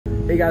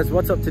Hey guys,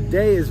 what's up?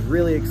 Today is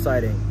really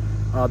exciting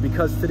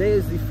because today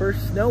is the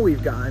first snow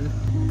we've gotten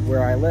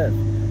where I live.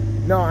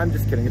 No, I'm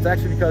just kidding. It's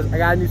actually because I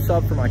got a new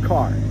sub for my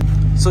car.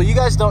 So you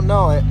guys don't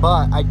know it,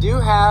 but I do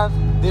have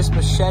this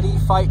Machete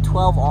Fight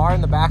 12R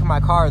in the back of my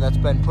car that's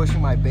been pushing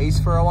my bass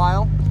for a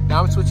while.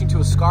 Now I'm switching to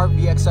a Skar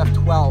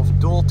VXF-12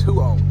 dual 2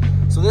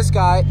 ohm. So this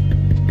guy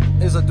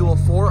is a dual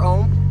 4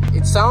 ohm.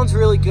 It sounds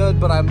really good,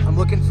 but I'm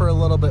looking for a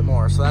little bit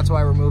more. So that's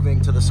why we're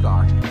moving to the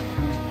Skar.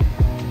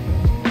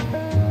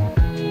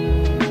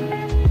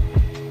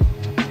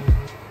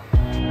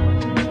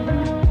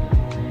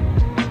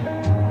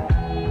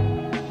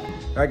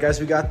 All right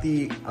guys, we got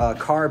the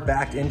car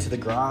backed into the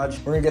garage.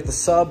 We're gonna get the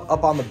sub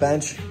up on the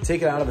bench,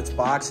 take it out of its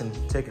box and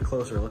take a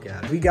closer look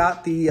at it. We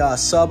got the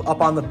sub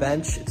up on the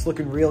bench. It's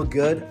looking real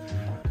good.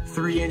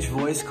 3-inch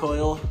voice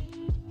coil.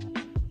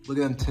 Look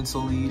at them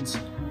tinsel leads.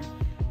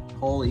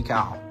 Holy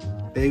cow.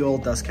 Big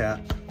old dust cap.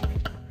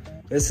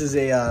 This is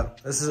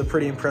a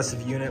pretty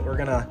impressive unit. We're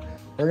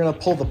gonna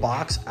pull the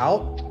box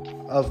out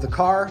of the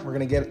car. We're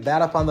gonna get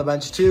that up on the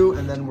bench too,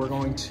 and then we're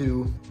going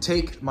to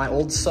take my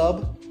old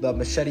sub, the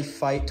Machete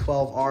Fight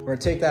 12R. We're gonna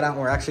take that out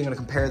and we're actually gonna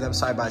compare them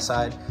side by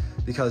side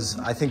because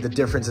I think the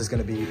difference is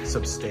gonna be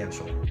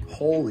substantial.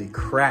 Holy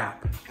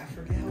crap. I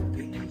forget how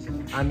big these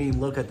are. I mean,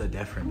 look at the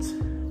difference.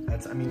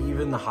 I mean,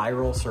 even the high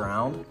roll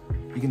surround,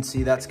 you can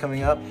see that's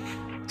coming up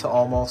to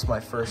almost my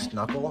first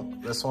knuckle.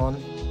 This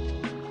one,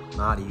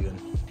 not even.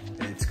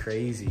 It's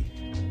crazy.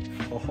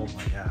 Oh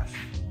my gosh.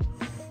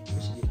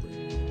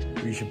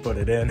 We should put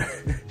it in.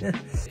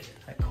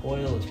 That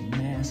coil is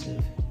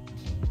massive.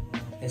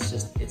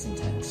 It's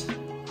intense.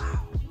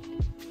 Wow.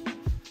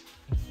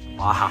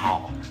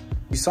 Wow.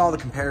 We saw the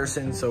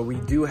comparison, so we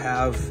do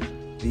have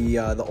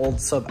the old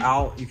sub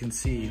out. You can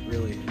see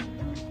really,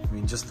 I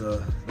mean, just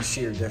the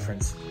sheer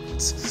difference.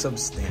 It's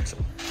substantial.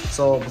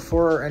 So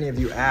before any of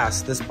you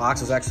ask, this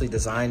box was actually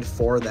designed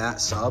for that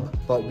sub,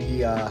 but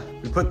we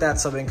put that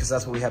sub in because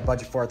that's what we had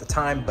budget for at the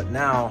time, but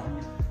now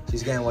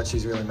she's getting what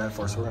she's really meant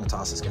for, so we're gonna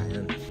toss this guy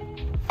in.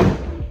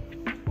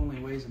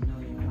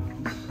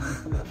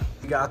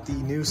 We got the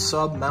new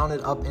sub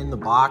mounted up in the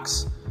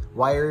box,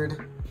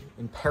 wired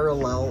in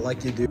parallel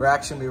like you do. We're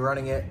actually gonna be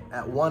running it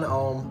at 1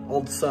 ohm,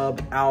 old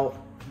sub out.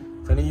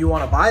 If any of you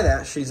wanna buy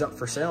that, she's up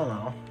for sale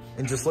now.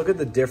 And just look at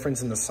the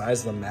difference in the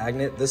size of the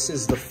magnet. This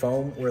is the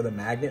foam where the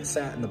magnet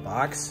sat in the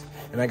box.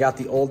 And I got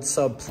the old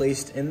sub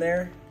placed in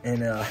there. And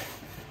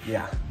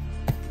yeah,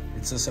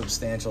 it's a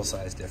substantial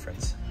size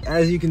difference.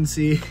 As you can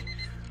see,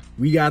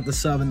 we got the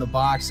sub in the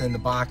box and the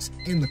box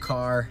in the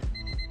car.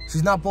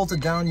 She's not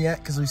bolted down yet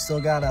because we still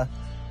gotta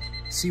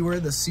see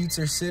where the seats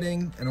are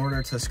sitting in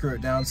order to screw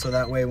it down, so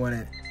that way when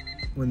it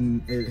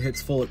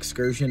hits full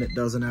excursion, it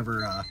doesn't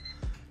ever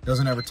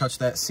touch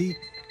that seat.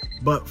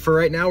 But for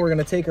right now, we're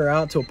gonna take her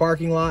out to a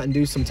parking lot and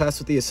do some tests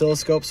with the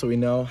oscilloscope so we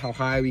know how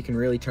high we can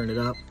really turn it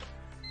up.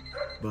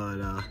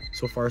 But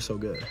so far so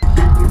good.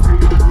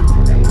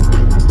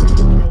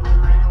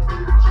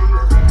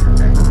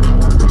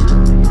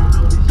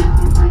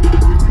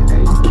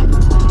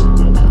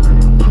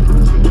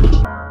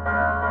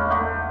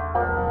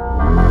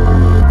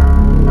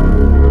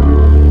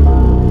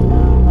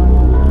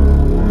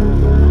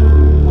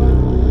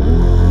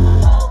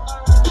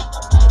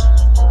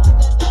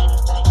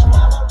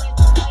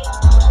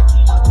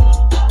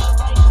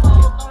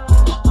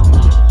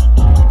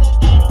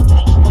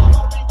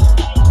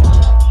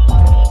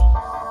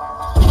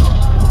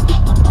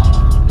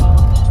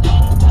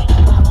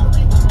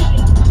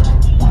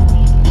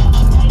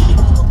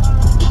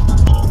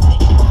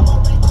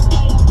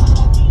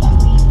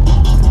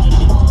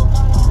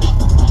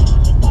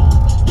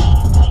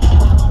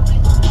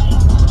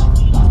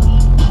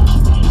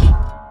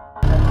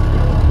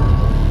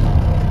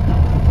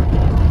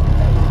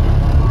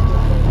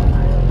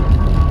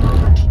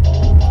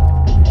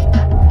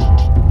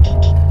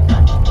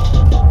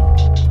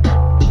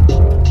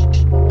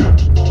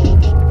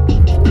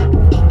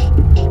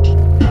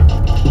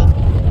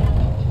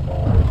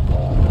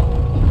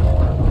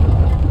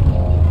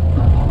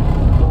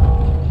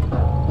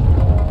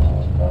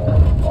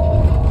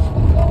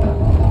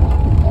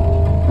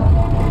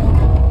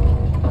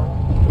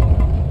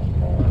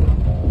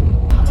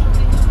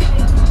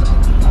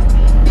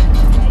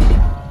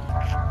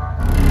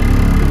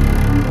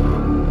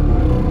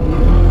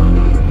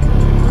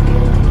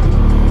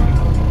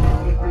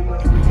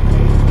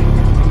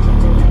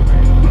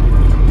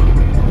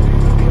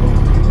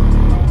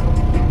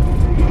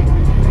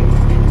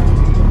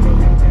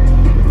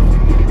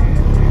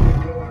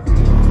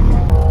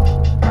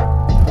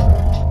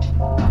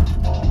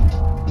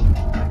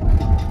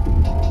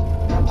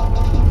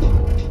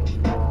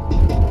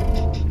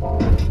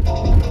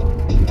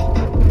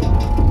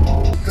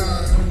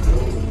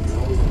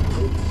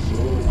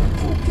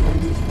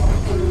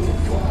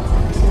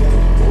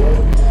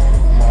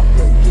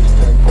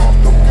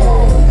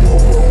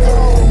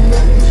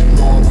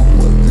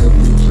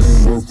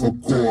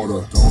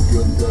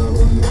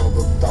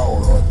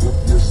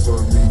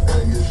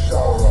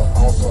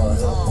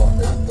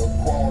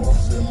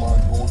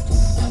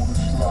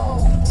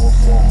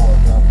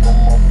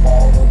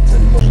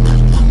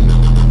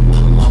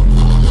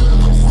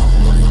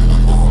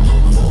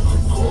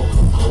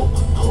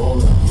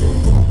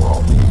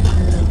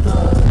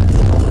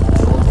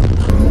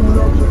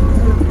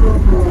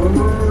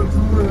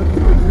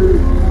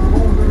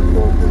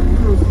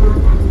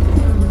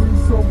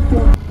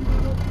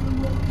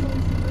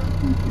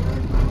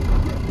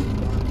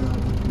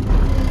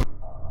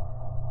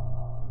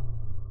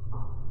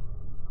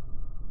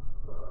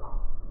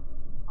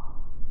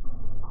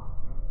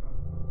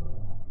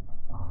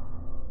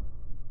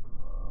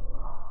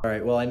 All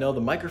right, well, I know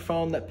the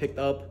microphone that picked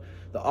up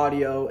the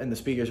audio and the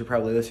speakers you're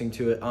probably listening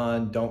to it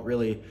on don't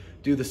really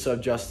do the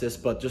sub justice,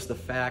 but just the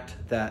fact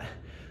that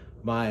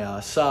my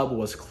sub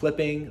was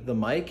clipping the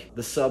mic,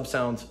 the sub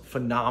sounds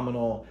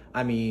phenomenal.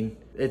 I mean,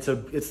 it's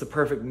the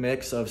perfect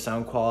mix of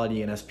sound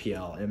quality and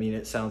SPL. I mean,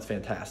 it sounds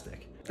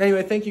fantastic.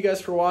 Anyway, thank you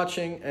guys for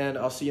watching, and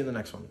I'll see you in the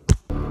next one.